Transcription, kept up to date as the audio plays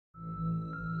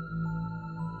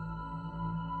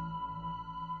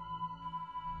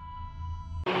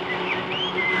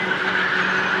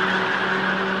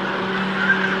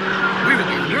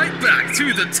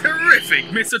to the terrific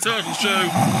Mr. Turtle Show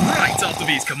right after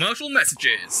these commercial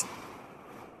messages.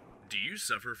 Do you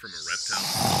suffer from erectile?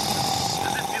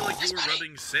 Does it feel like you were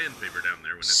rubbing sandpaper down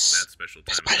there when it's that special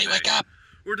time of day? Wake up!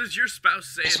 Or does your spouse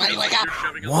say it feels like you're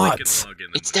shoving a What? Lincoln log in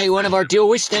them? It's day one of our deal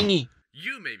wish thingy.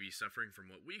 You may be suffering from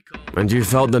what we call... And you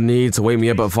felt the need to wake me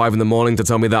up at 5 in the morning to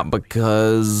tell me that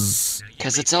because...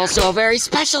 Because it's also a very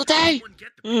special day!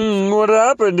 What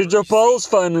happened? Did your balls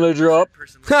finally drop?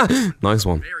 Ha! Nice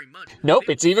one. Nope,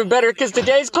 it's even better because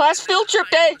today's class field trip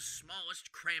day!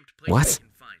 What?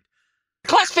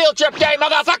 Class field trip day,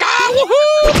 motherfucker!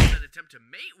 Woohoo!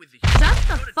 Shut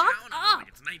the fuck up!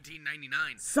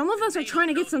 Some of us are trying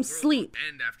to get some sleep.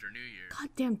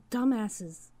 Goddamn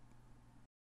dumbasses.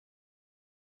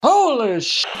 Holy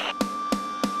sh!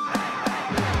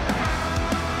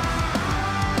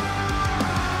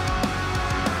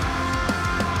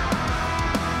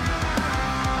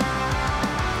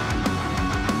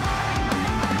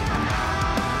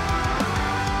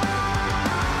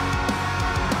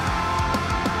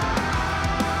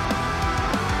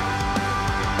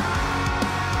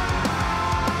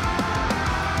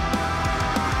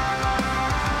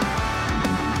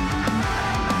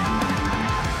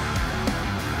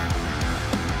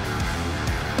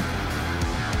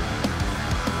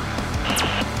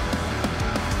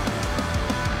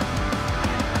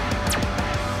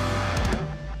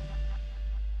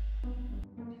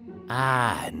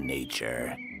 Ah,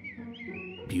 nature.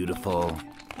 Beautiful,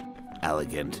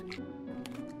 elegant,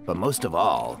 but most of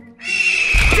all...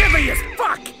 Divvy as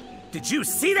fuck! Did you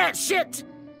see that shit?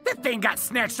 That thing got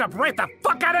snatched up right the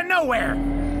fuck out of nowhere!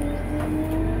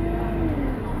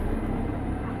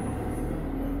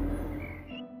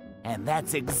 And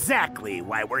that's exactly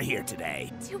why we're here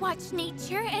today. To watch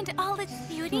nature and all its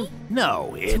beauty?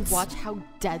 No, it's... To watch how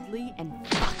deadly and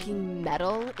fucking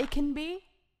metal it can be?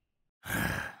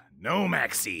 No,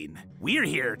 Maxine. We're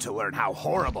here to learn how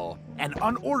horrible and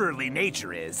unorderly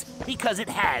nature is because it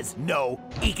has no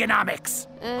economics.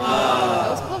 That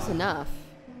was close enough.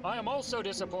 I am also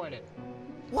disappointed.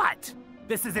 What?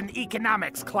 This is an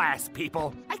economics class,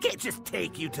 people. I can't just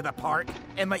take you to the park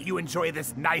and let you enjoy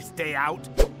this nice day out.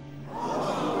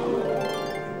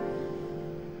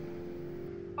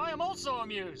 I am also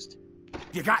amused.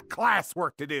 You got class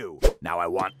work to do. Now I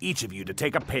want each of you to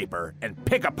take a paper and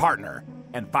pick a partner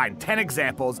and find 10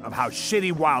 examples of how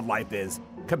shitty wildlife is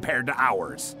compared to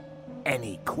ours.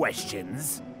 Any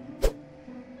questions?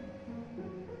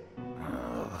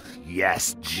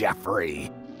 Yes, Jeffrey.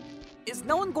 Is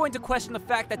no one going to question the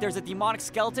fact that there's a demonic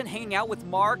skeleton hanging out with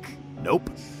Marc? Nope,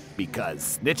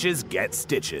 because snitches get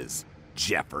stitches,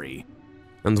 Jeffrey.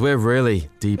 And we're really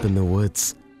deep in the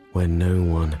woods, where no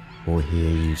one will hear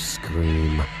you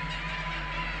scream.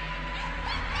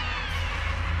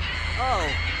 Oh.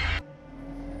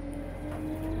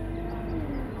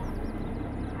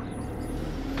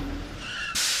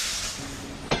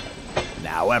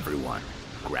 Now everyone,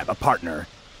 grab a partner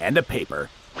and a paper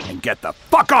and get the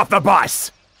fuck off the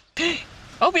bus!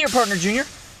 I'll be your partner, Junior.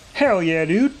 Hell yeah,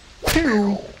 dude.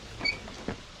 Pew.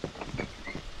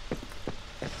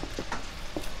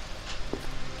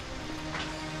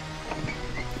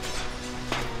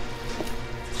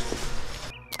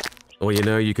 Or you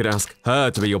know, you could ask her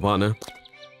to be your partner.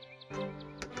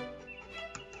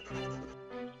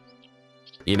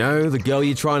 You know, the girl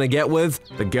you're trying to get with?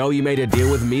 The girl you made a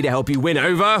deal with me to help you win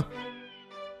over?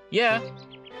 Yeah.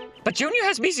 But Junior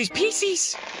has Macy's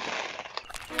PCs.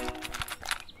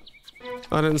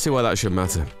 I don't see why that should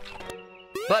matter.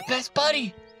 But best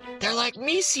buddy, they're like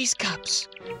Macy's cups.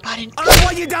 But in... I don't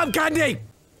want you dumb candy!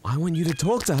 I want you to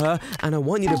talk to her, and I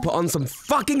want you to put on some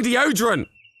fucking deodorant!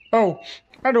 Oh,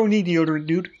 I don't need deodorant,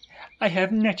 dude. I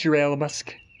have natural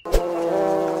musk.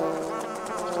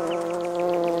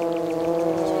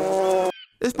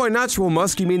 If by natural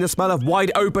musk you mean the smell of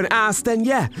wide open ass, then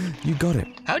yeah, you got it.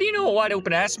 How do you know what wide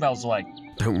open ass smells like?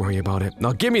 Don't worry about it.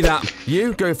 Now give me that.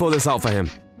 You go fill this out for him.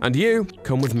 And you,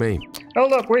 come with me.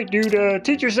 Hold up, wait, dude.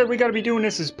 Teacher said we gotta be doing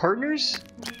this as partners?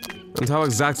 And how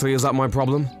exactly is that my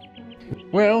problem?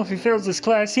 Well, if he fails this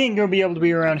class, he ain't gonna be able to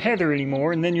be around Heather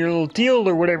anymore, and then your little deal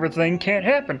or whatever thing can't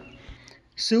happen.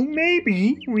 So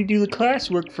maybe we do the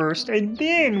classwork first, and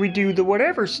then we do the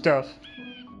whatever stuff.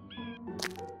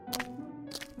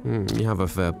 You have a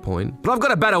fair point. But I've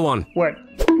got a better one! What?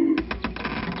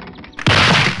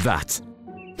 That.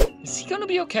 Is he gonna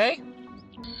be okay?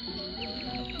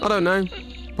 I don't know.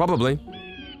 Probably.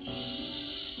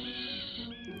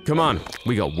 Come on,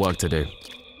 we got work to do.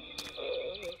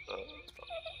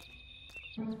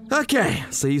 Okay,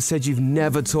 so you said you've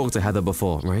never talked to Heather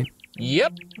before, right?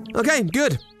 Yep. Okay,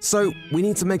 good. So we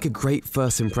need to make a great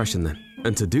first impression then.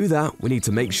 And to do that, we need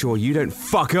to make sure you don't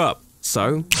fuck up. So,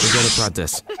 we're gonna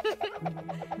practice.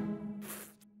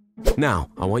 Now,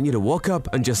 I want you to walk up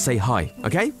and just say hi,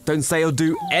 okay? Don't say or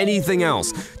do anything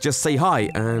else. Just say hi,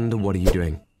 and what are you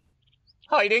doing?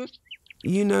 Hiding.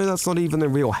 You know that's not even the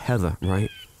real Heather, right?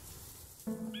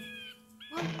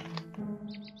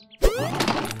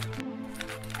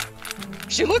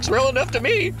 She looks real enough to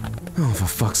me. Oh, for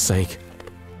fuck's sake.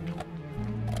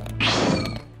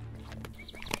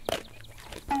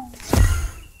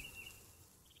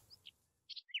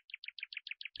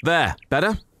 There,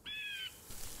 better?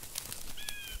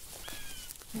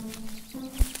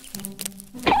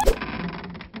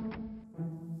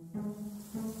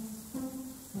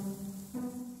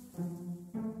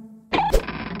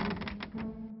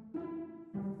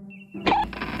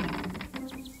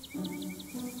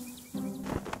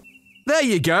 There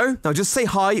you go. Now just say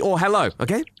hi or hello,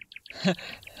 okay?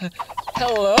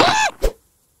 Hello?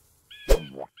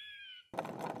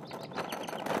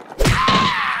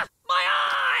 My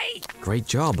eye! Great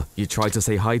job. You tried to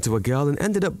say hi to a girl and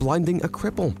ended up blinding a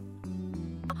cripple.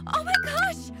 Oh my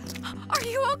gosh! Are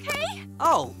you okay?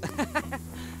 Oh,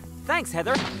 thanks,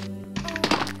 Heather.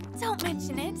 Don't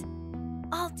mention it.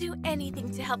 I'll do anything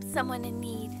to help someone in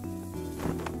need.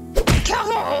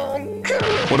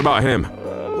 What about him?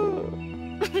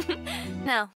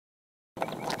 No.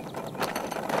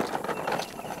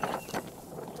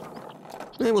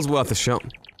 It was worth a shot.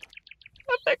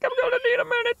 I think I'm gonna need a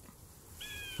minute.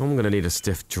 I'm gonna need a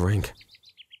stiff drink.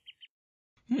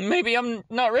 Maybe I'm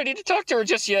not ready to talk to her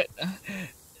just yet.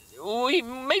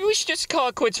 Maybe we should just call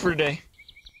it quits for today.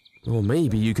 Or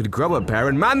maybe you could grow a pair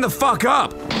and man the fuck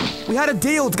up! We had a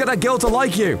deal to get that girl to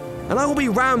like you, and I will be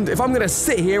round if I'm gonna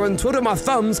sit here and twiddle my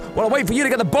thumbs while I wait for you to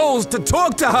get the balls to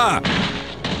talk to her!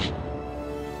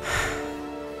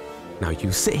 Now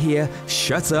you sit here,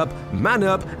 shut up, man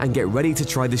up, and get ready to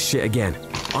try this shit again.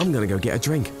 I'm gonna go get a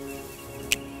drink.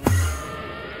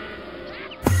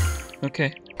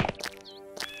 Okay.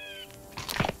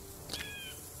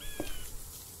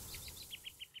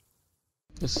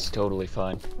 This is totally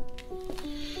fine.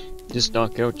 Just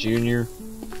knock out Junior,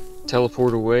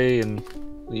 teleport away, and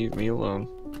leave me alone.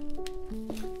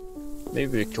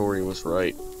 Maybe Victoria was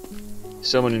right.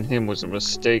 Summoning him was a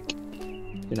mistake,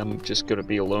 and I'm just gonna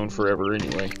be alone forever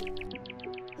anyway.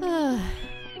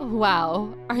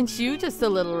 Wow, aren't you just a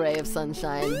little ray of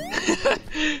sunshine?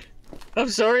 I'm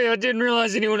sorry, I didn't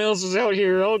realize anyone else was out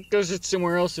here. I'll go sit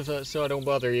somewhere else so I don't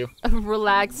bother you.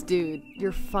 Relax, dude.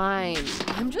 You're fine.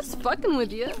 I'm just fucking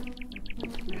with you.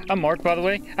 I'm Marc, by the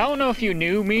way. I don't know if you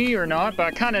knew me or not, but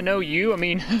I kind of know you. I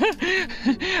mean,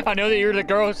 I know that you're the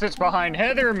girl who sits behind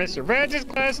Heather in Mr. Vance's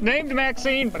class named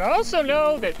Maxine, but I also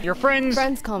know that your friends...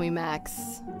 Friends call me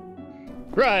Max.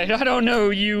 Right, I don't know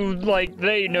you like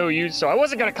they know you, so I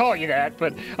wasn't gonna call you that,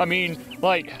 but I mean,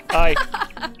 like, I...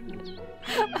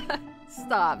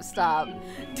 Stop.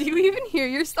 Do you even hear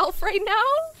yourself right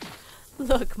now?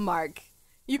 Look, Marc,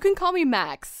 you can call me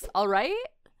Max, alright?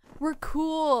 We're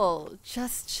cool.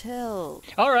 Just chill.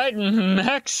 Alright,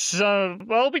 Max,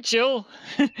 I'll be chill.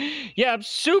 Yeah, I'm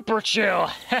super chill.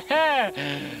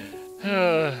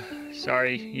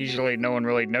 Sorry, usually no one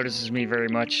really notices me very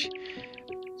much.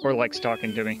 Or likes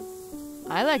talking to me.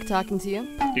 I like talking to you.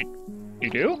 You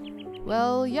do?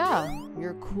 Well, yeah.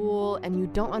 You're cool, and you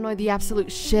don't annoy the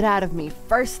absolute shit out of me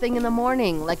first thing in the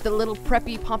morning, like the little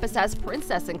preppy, pompous-ass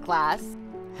princess in class.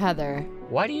 Heather.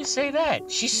 Why do you say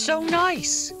that? She's so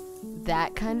nice.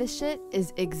 That kind of shit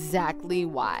is exactly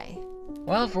why.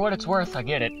 Well, for what it's worth, I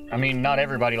get it. I mean, not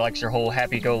everybody likes her whole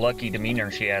happy-go-lucky demeanor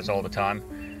she has all the time.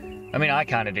 I mean, I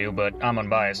kinda do, but I'm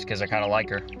unbiased because I kinda like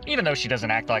her. Even though she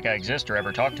doesn't act like I exist or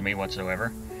ever talk to me whatsoever.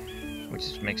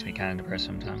 Which makes me kinda depressed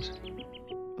sometimes.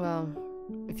 Well,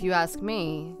 if you ask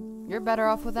me, you're better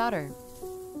off without her.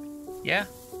 Yeah,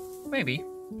 maybe.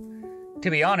 To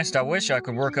be honest, I wish I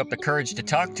could work up the courage to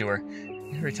talk to her.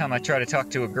 Every time I try to talk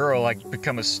to a girl, I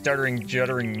become a stuttering,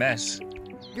 juddering mess.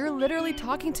 You're literally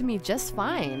talking to me just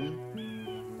fine.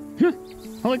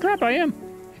 Holy crap, I am.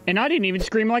 And I didn't even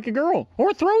scream like a girl,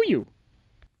 or throw you.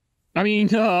 I mean,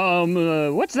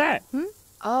 what's that?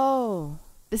 Oh,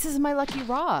 this is my lucky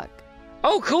rock.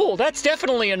 Oh, cool, that's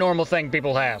definitely a normal thing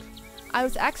people have. I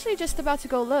was actually just about to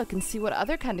go look and see what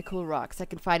other kind of cool rocks I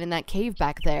could find in that cave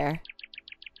back there.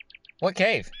 What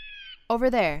cave? Over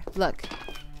there, look.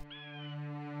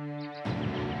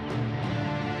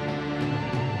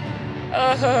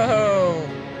 Oh,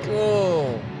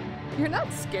 cool. You're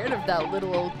not scared of that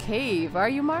little old cave, are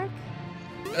you, Marc?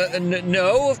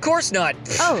 No, of course not.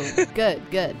 Oh,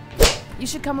 good. You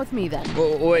should come with me then.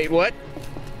 Wait, what?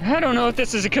 I don't know if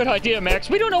this is a good idea, Max.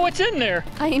 We don't know what's in there.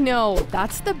 I know.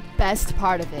 That's the best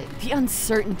part of it. The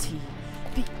uncertainty.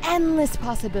 The endless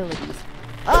possibilities.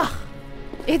 Ugh!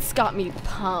 It's got me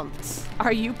pumped.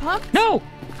 Are you pumped? No!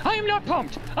 I am not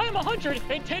pumped. I am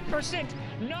 110%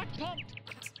 not pumped.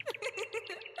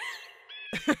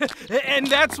 And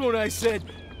that's when I said,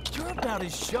 you're about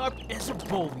as sharp as a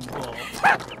bowling ball.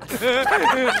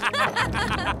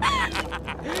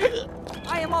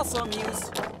 I am also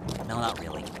amused. No, not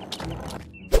really.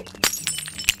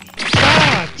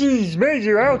 Ah, jeez,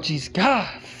 major ouchies. God,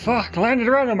 fuck, landed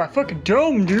right on my fucking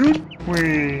dome, dude.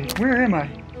 Wait, where am I?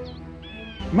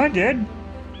 Am I dead?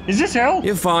 Is this hell?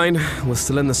 You're fine. We're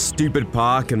still in the stupid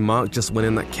park, and Marc just went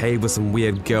in that cave with some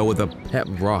weird girl with a pet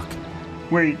rock.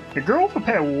 Wait, the girl with a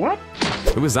pet what?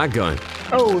 Who was that guy?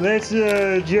 Oh, that's,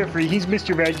 Jeffrey. He's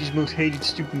Mr. Badger's most hated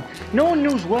student. No one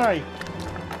knows why.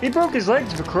 He broke his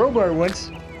legs with a crowbar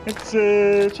once. That's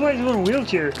why he's in a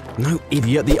wheelchair. No,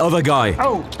 idiot, the other guy.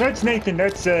 Oh, that's Nathan.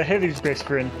 That's, Heather's best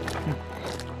friend.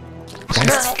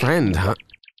 Best friend, huh?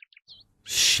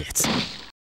 Shit.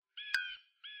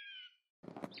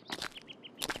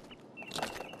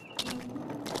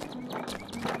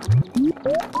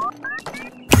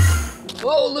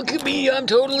 Oh, look at me, I'm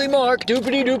totally Marc,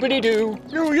 doopity-doopity-doo.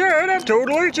 Oh yeah, and I'm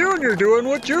totally Junior, doing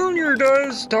what Junior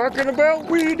does, talking about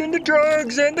weed and the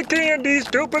drugs and the candies,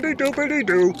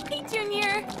 doopity-doopity-doo. Hey,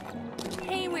 Junior.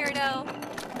 Hey, weirdo.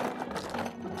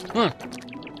 Huh.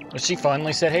 Well, she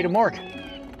finally said hey to Marc.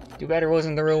 Too bad it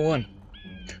wasn't the real one.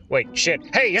 Wait, shit.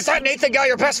 Hey, is that Nathan guy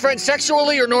your best friend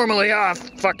sexually or normally? Ah,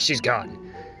 fuck, she's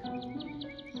gone.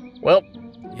 Well.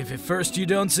 If at first you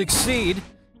don't succeed,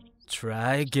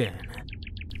 try again.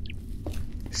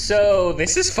 So,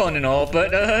 this is fun and all,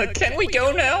 but, can we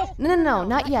go now? No,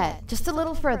 not yet. Just a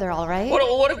little further, alright?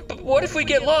 What if we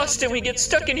get lost and we get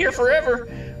stuck in here forever,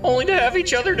 only to have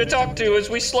each other to talk to as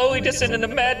we slowly descend into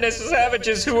madness as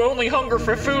savages who only hunger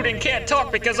for food and can't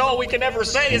talk because all we can ever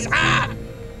say is, ah!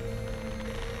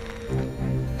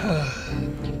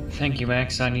 Thank you,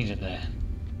 Max. I needed that.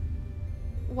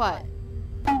 What?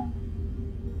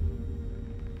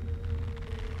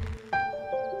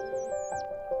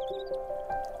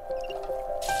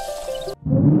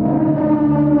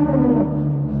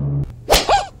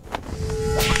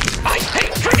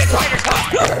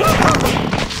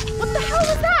 What the hell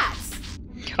was that?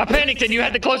 I panicked and you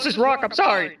had the closest rock, I'm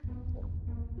sorry.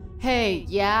 Hey,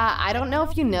 yeah, I don't know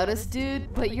if you noticed,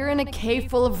 dude, but you're in a cave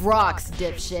full of rocks,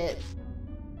 dipshit.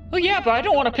 Well, yeah, but I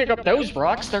don't want to pick up those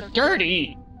rocks, they're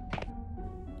dirty.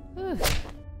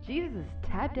 Jesus,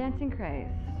 tap dancing Christ.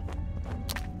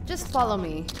 Just follow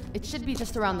me. It should be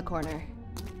just around the corner.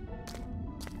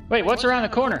 Wait, what's around the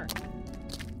corner?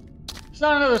 It's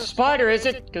not another spider, is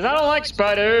it? Because I don't like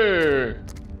spider.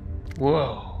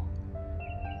 Whoa.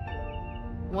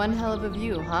 One hell of a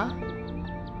view, huh?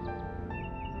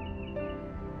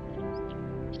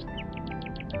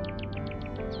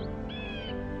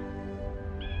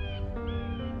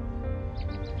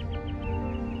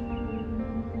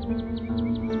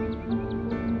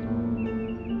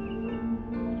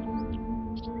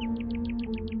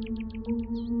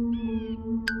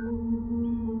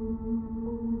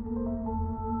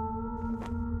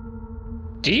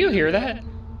 Do you hear that?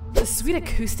 The sweet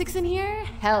acoustics in here?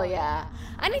 Hell yeah.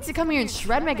 I need to come here and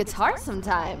shred my guitar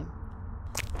sometime.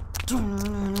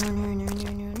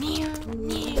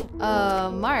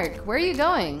 Marc, where are you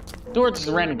going? Towards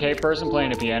a random cave person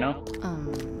playing a piano.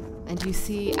 And you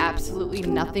see absolutely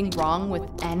nothing wrong with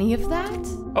any of that?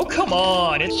 Oh, come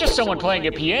on! It's just someone playing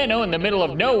a piano in the middle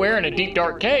of nowhere in a deep,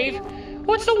 dark cave.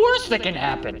 What's the worst that can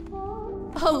happen?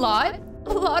 A lot?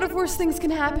 A lot of worse things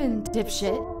can happen,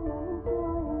 dipshit.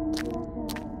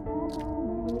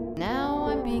 Now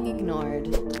I'm being ignored.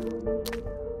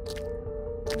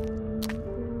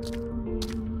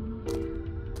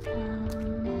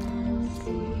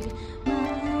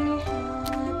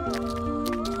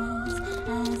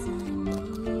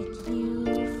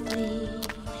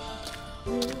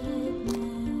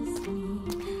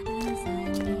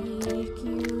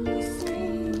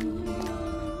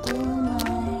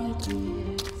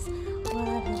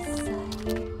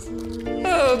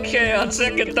 Okay, on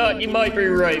second thought, you might be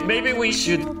right. Maybe we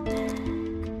should...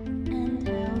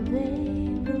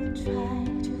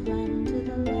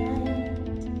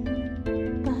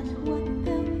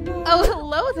 Oh,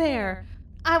 hello there.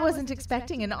 I wasn't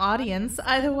expecting an audience,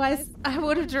 otherwise I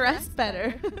would have dressed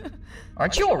better.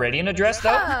 Aren't you already in a dress, though?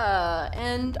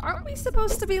 And aren't we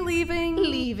supposed to be leaving?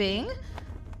 Leaving?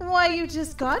 Why, you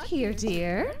just got here,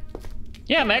 dear.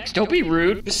 Yeah, Max, don't be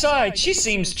rude. Besides, she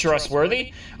seems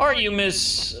trustworthy. Are you,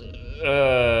 Miss...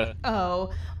 Oh,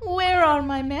 where are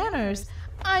my manners?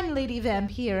 I'm Lady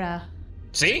Vampira.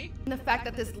 See? And the fact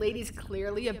that this lady's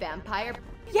clearly a vampire?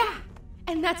 Yeah!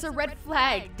 And that's a red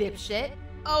flag, dipshit.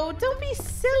 Oh, don't be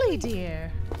silly, dear.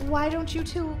 Why don't you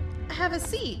two have a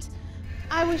seat?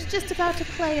 I was just about to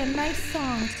play a nice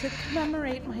song to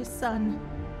commemorate my son.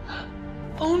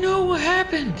 Oh no, what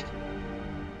happened?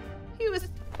 He was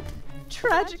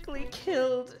tragically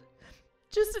killed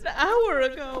just an hour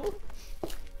ago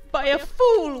by a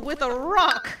fool with a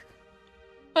rock.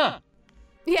 Huh.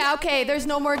 Yeah, okay, there's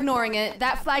no more ignoring it.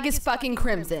 That flag is fucking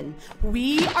crimson.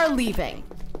 We are leaving.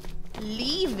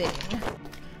 Leaving?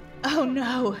 Oh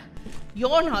no,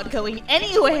 you're not going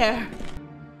anywhere.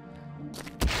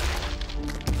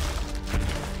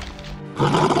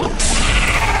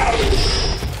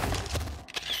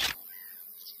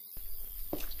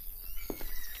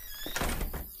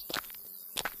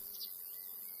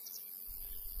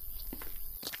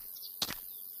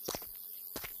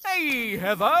 Hey,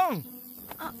 Heather.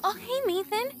 Oh, hey,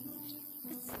 Nathan.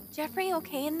 Is Jeffrey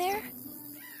okay in there?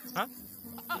 Huh?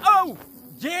 Oh,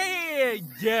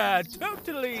 yeah,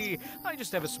 totally. I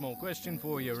just have a small question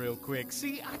for you real quick.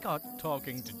 See, I got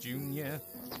talking to Junior.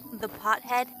 The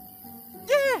pothead?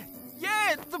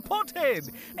 Yeah, the pothead.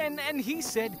 And he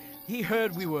said he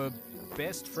heard we were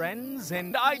best friends,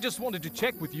 and I just wanted to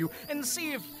check with you and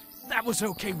see if that was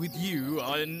okay with you,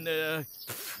 and,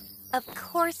 Of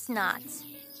course not.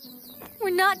 We're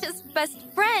not just best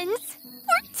friends.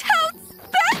 We're totes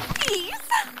besties!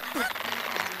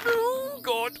 Oh,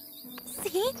 God.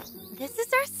 See? This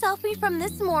is our selfie from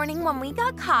this morning when we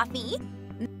got coffee.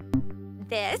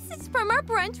 This is from our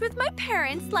brunch with my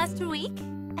parents last week.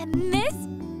 And this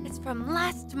is from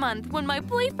last month when my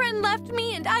boyfriend left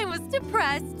me and I was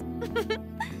depressed.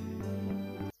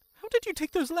 How did you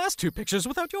take those last two pictures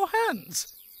without your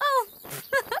hands? Oh,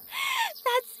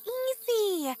 that's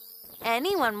easy.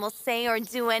 Anyone will say or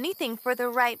do anything for the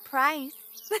right price.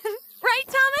 Right,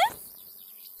 Thomas?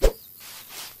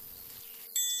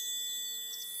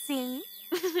 See?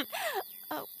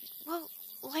 Oh, well,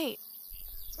 wait.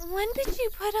 When did you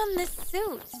put on this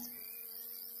suit?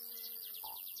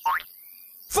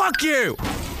 Fuck you!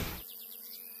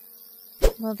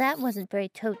 Well, that wasn't very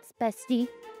totes, bestie.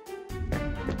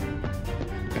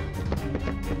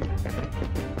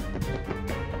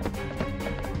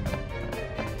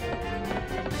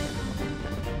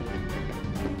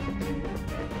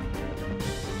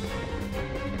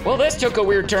 Well, this took a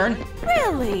weird turn.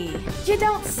 Really? You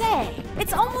don't say.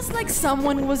 It's almost like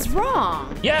someone was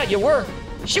wrong. Yeah, you were.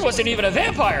 She wasn't even a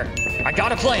vampire. I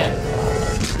got a plan.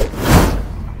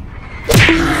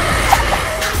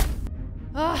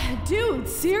 Dude,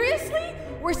 seriously?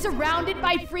 We're surrounded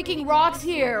by freaking rocks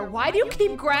here. Why do you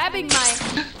keep grabbing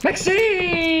my...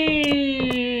 Maxine!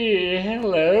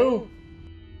 Hello.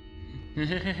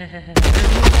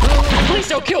 Please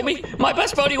don't kill me. My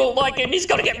best buddy won't like it and he's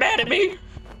gonna get mad at me.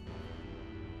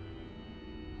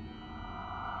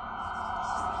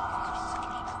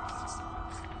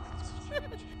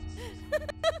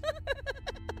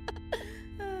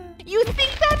 You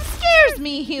think that scares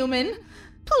me, human?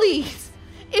 Please,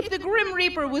 if the Grim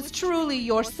Reaper was truly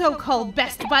your so-called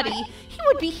best buddy, he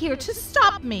would be here to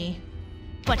stop me.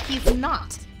 But he's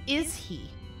not, is he?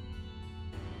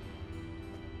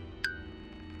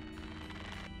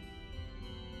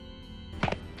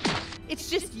 It's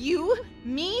just you,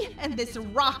 me, and this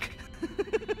rock.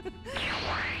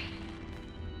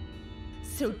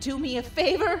 So do me a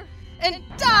favor and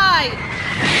die!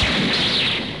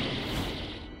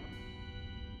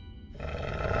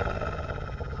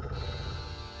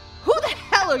 Who the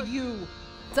hell are you?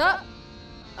 What's up?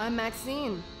 I'm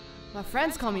Maxine. My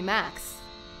friends call me Max.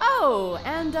 Oh,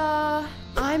 and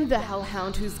I'm the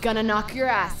hellhound who's gonna knock your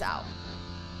ass out.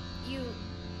 You...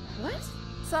 what?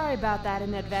 Sorry about that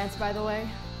in advance, by the way.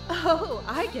 Oh,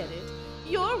 I get it.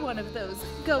 You're one of those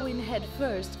go-in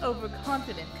head-first,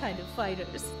 overconfident kind of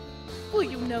fighters. Well,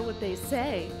 you know what they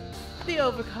say. The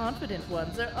overconfident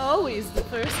ones are always the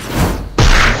first.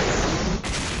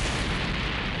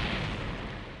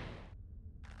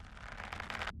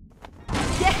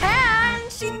 Yeah,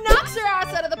 and she knocks her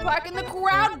ass out of the park and the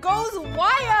crowd goes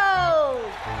wild!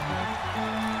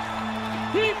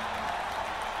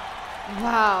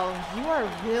 Wow, you are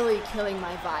really killing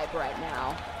my vibe right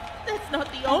now. That's not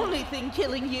the only thing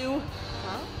killing you.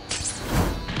 Huh?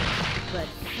 But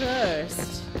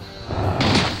first...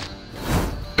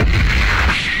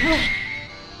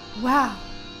 Wow.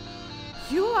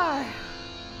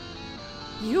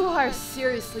 You are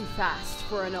seriously fast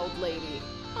for an old lady.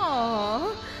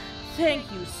 Aww,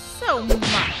 thank you so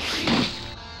much.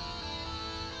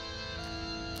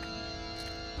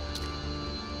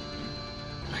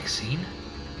 Maxine?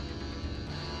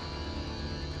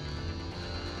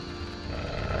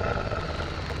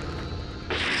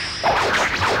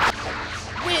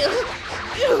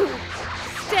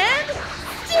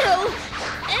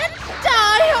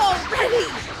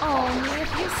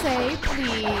 say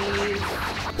please.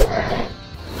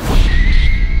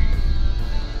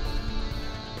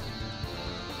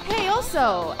 Hey,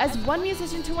 also, as one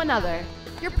musician to another,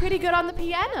 you're pretty good on the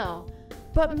piano.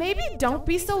 But maybe don't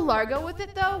be so largo with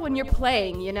it though when you're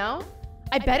playing, you know?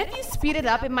 I bet if you speed it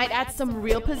up, it might add some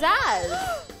real pizzazz.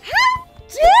 How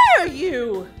dare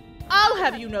you! I'll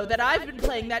have you know that I've been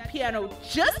playing that piano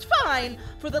just fine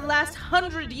for the last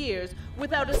 100 years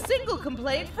without a single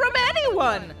complaint from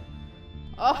anyone!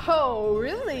 Oh,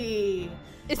 really?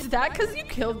 Is that because you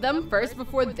killed them first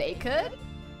before they could?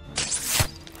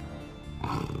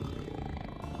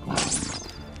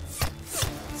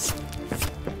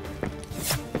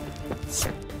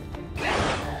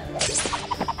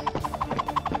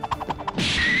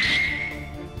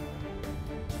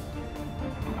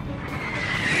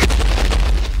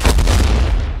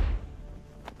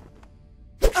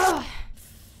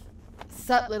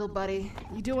 Sup, little buddy?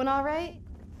 You doing all right?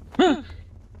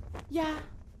 Yeah,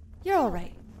 you're all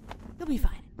right. You'll be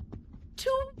fine.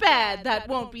 Too bad that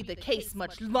won't be the case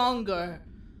much longer.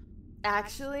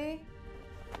 Actually,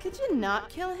 could you not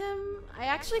kill him? I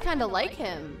actually kind of like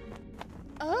him.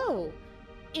 Oh,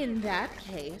 in that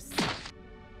case,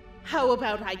 how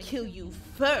about I kill you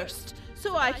first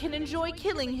so I can enjoy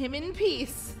killing him in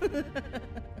peace?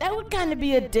 That would kind of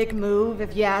be a dick move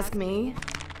if you ask me.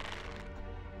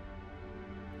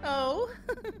 Oh?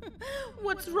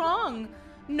 What's wrong?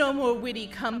 No more witty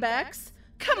comebacks?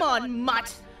 Come on,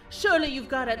 mutt! Surely you've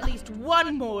got at least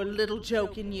one more little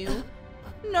joke in you.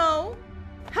 No?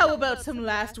 How about some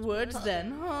last words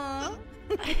then, huh?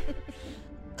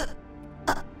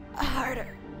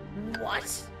 Harder.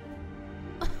 What?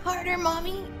 Harder,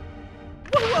 Mommy?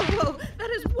 Whoa, whoa, whoa! That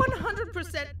is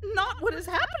 100% not what is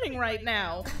happening right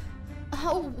now!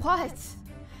 Oh, what?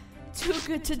 Too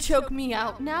good to choke me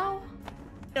out now?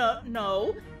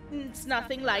 No, it's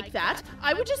nothing like that.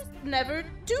 I would just never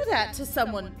do that to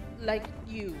someone like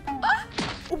you.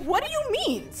 What do you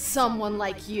mean, someone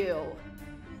like you?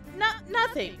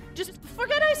 Nothing. Just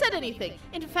forget I said anything.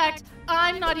 In fact,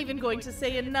 I'm not even going to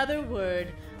say another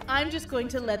word. I'm just going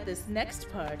to let this next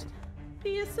part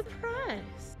be a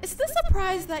surprise. Is the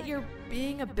surprise that you're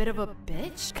being a bit of a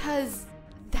bitch? 'Cause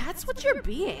that's what you're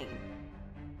being.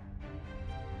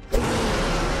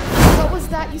 What was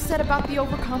that you said about the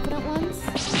overconfident ones?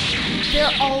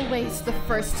 They're always the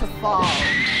first to fall.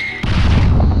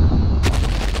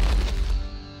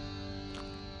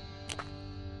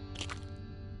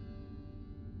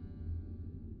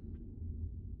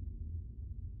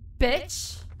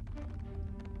 Bitch.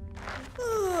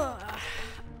 Ugh.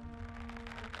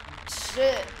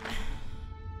 Shit.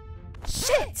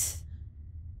 Shit!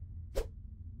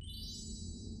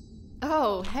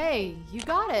 Oh, hey, you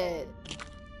got it.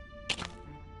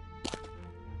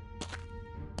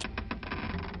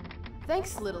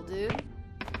 Thanks, little dude.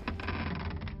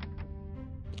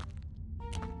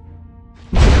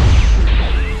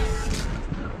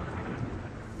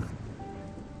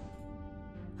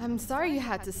 I'm sorry you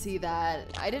had to see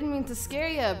that. I didn't mean to scare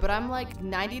you, but I'm like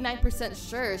 99%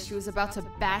 sure she was about to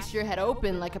bash your head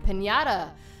open like a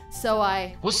piñata. So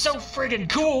I was so friggin'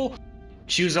 cool.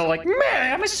 She was all like,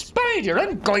 man, I'm a spider,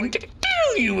 I'm going to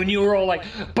kill you. And you were all like,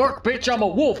 bark, bitch, I'm a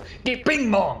wolf. Get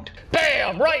bing-bonged.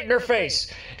 Bam, right in her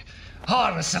face. Oh,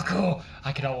 it was so cool.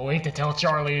 I cannot wait to tell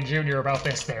Charlie and Junior about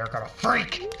this. They're gonna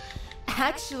freak.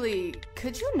 Actually,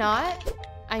 could you not?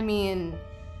 I mean,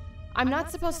 I'm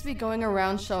not supposed to be going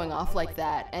around showing off like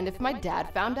that. And if my dad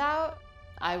found out,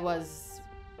 I was,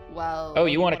 well... Oh,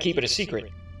 you want to keep it a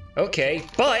secret? Okay,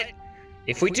 but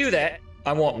if we do that,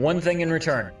 I want one thing in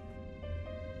return.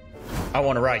 I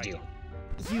want to ride you.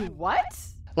 You what?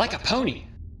 Like a pony.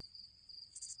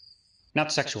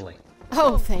 Not sexually.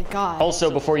 Oh, thank God.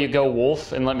 Also, before you go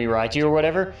wolf and let me ride you or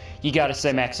whatever, you gotta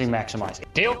say Maxine maximize.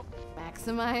 Deal?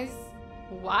 Maximize?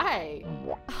 Why?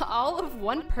 All of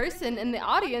one person in the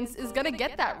audience is gonna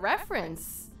get that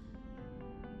reference.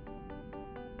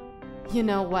 You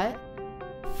know what?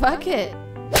 Fuck it.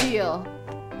 Deal.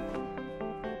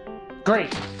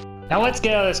 Great. Now let's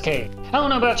get out of this cave. I don't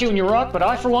know about you and your rock, but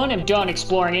I for one am done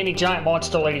exploring any giant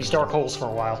monster lady's dark holes for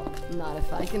a while. Not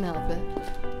if I can help it.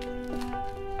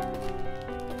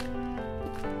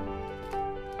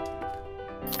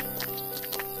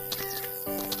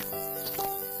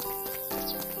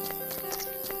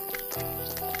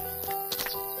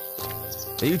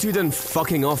 Are you two done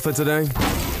fucking off for today?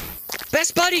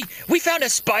 Best buddy, we found a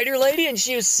spider lady and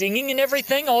she was singing and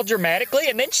everything all dramatically,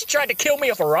 and then she tried to kill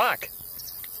me off a rock.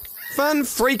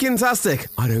 Fan-freaking-tastic.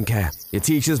 I don't care. Your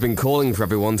teacher's been calling for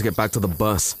everyone to get back to the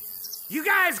bus. You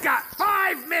guys got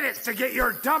 5 minutes to get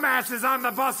your dumbasses on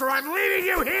the bus or I'm leaving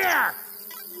you here!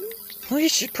 We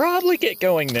should probably get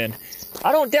going then.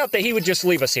 I don't doubt that he would just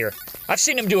leave us here. I've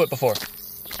seen him do it before.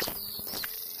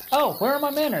 Oh, where are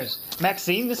my manners?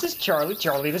 Maxine, this is Charlie.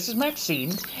 Charlie, this is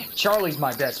Maxine. Charlie's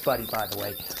my best buddy, by the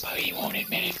way. But he won't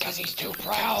admit it because he's too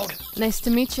proud. Nice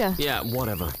to meet you. Yeah,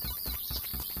 whatever.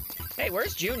 Hey,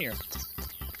 where's Junior?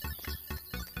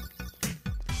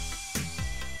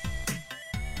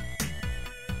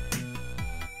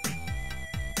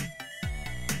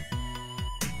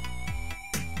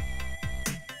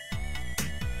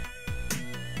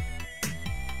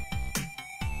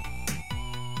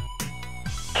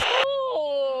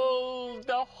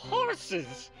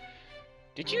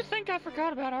 Did you think I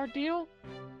forgot about our deal?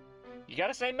 You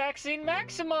gotta say Maxine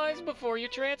maximize before you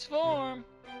transform.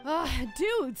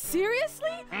 Dude, seriously?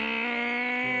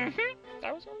 That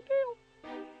was our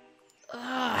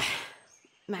deal.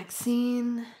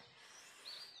 Maxine,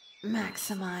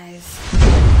 maximize.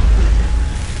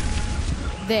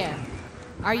 There.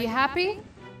 Are you happy?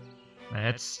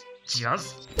 That's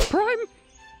just prime.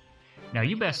 Now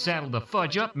you best saddle the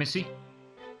fudge up, Missy.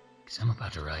 Cause I'm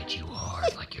about to ride you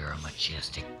hard like you're a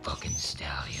majestic fucking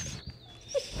stallion.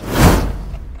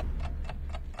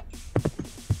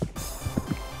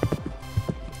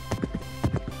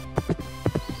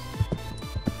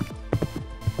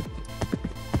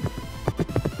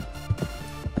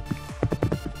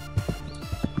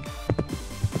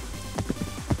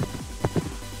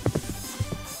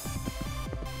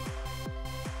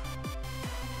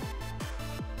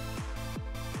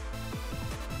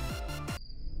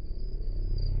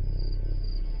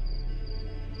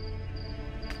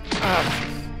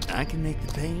 I can make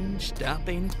the pain stop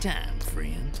any time,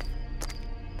 friend.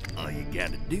 All you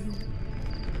gotta do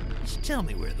is tell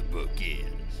me where the book is.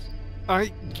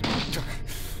 I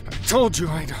told you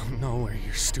I don't know where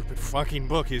your stupid fucking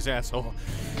book is, asshole.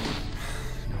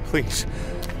 Please,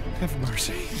 have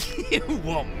mercy. You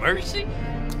want mercy?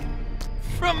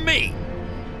 From me?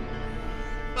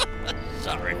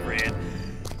 Sorry, friend.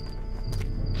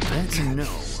 That's a no.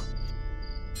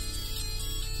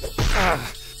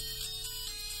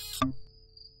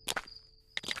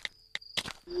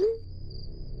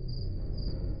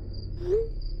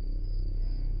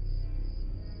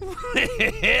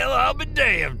 Hell, I'll be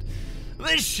damned.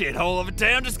 This shithole of a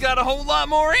town just got a whole lot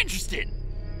more interesting.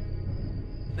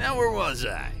 Now, where was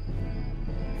I?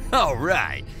 All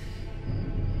right.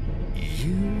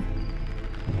 You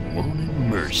wanted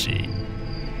mercy.